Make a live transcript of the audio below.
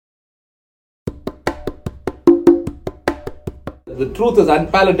The truth is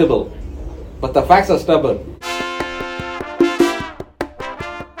unpalatable, but the facts are stubborn.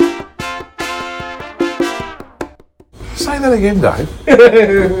 Say that again, Dave.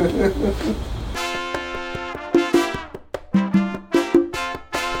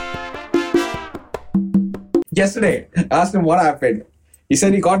 Yesterday, I asked him what happened. He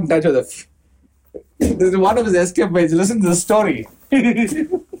said he got in touch with this is one of his escape ways. Listen to the story.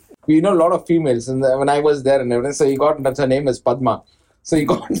 We know a lot of females, and when I was there and everything, so he got in touch. Her name is Padma. So he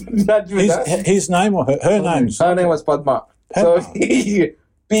got in touch with her. His name or her name? Her name was Padma. Padma. So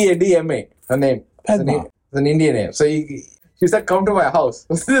Padma, her name. Padma. It's an Indian name. So she said, come to my house.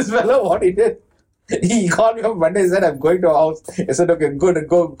 This fellow, what he did? He called me on Monday. He said, I'm going to a house. I said, okay, good,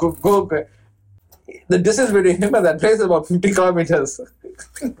 go. The distance between him and that place is about 50 kilometers.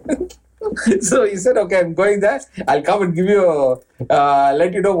 So he said, okay, I'm going there. I'll come and give you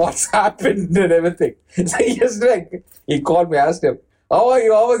let you know what's happened and everything. So yesterday, he called me, asked him, how are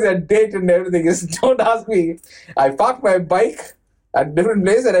you? How was your date and everything? He said, don't ask me. I parked my bike at different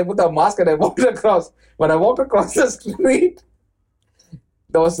place and I put a mask and I walked across. When I walked across the street,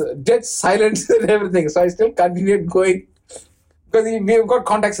 there was dead silence and everything. So I still continued going. Because we've got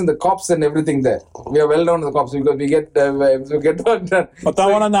contacts in the cops and everything there. We are well known to the cops because we get work done. I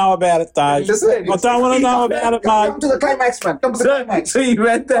don't want to know about it, Dave. Listen, I don't want to know about it, mate. Come to the climax, man. Come to the climax. So he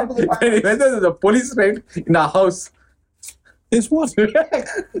went there. There's a police raid in our house. There's what? A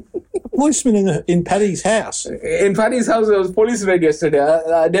policeman in Paddy's house. In Paddy's house, there was police raid yesterday.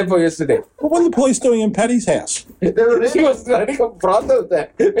 Day before yesterday. What are the police doing in Paddy's house? He was running a brothel there.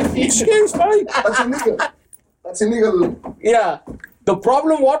 Excuse me? That's illegal. That's illegal. Yeah. The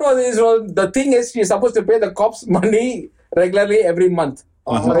problem, the thing is, she's supposed to pay the cops money regularly every month.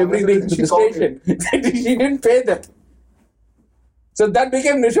 Or every week to the station. She didn't pay them. So that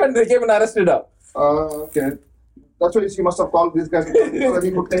became an issue and they came and arrested her. Okay. That's why she must have called these guys.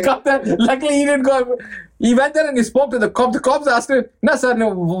 Luckily, he didn't go. He went there and he spoke to the cops. The cops asked him, no, sir, no,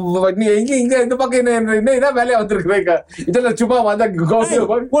 what did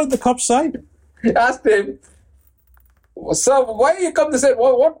the cops say? Asked him, sir, why you come to say,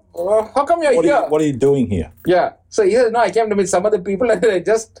 how come you're here? What are you doing here? Yeah. So he said, no, I came to meet some other people and I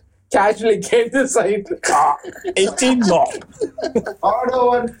just casually came to the site. It did not.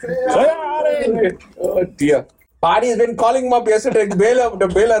 Oh dear. Party has been calling him up yesterday to bail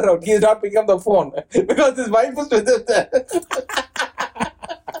her out. He's not picking up the phone because his wife was with him there.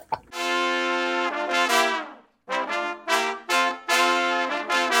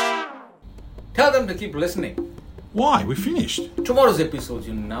 Tell them to keep listening. Why? We finished. Tomorrow's episode,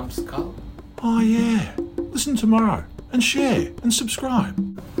 you numbskull. Oh, yeah. Listen tomorrow and share and subscribe.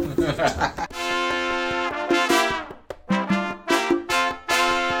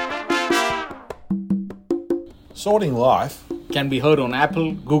 Sorting Life? Can be heard on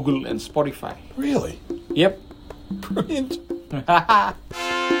Apple, Google, and Spotify. Really? Yep. Brilliant.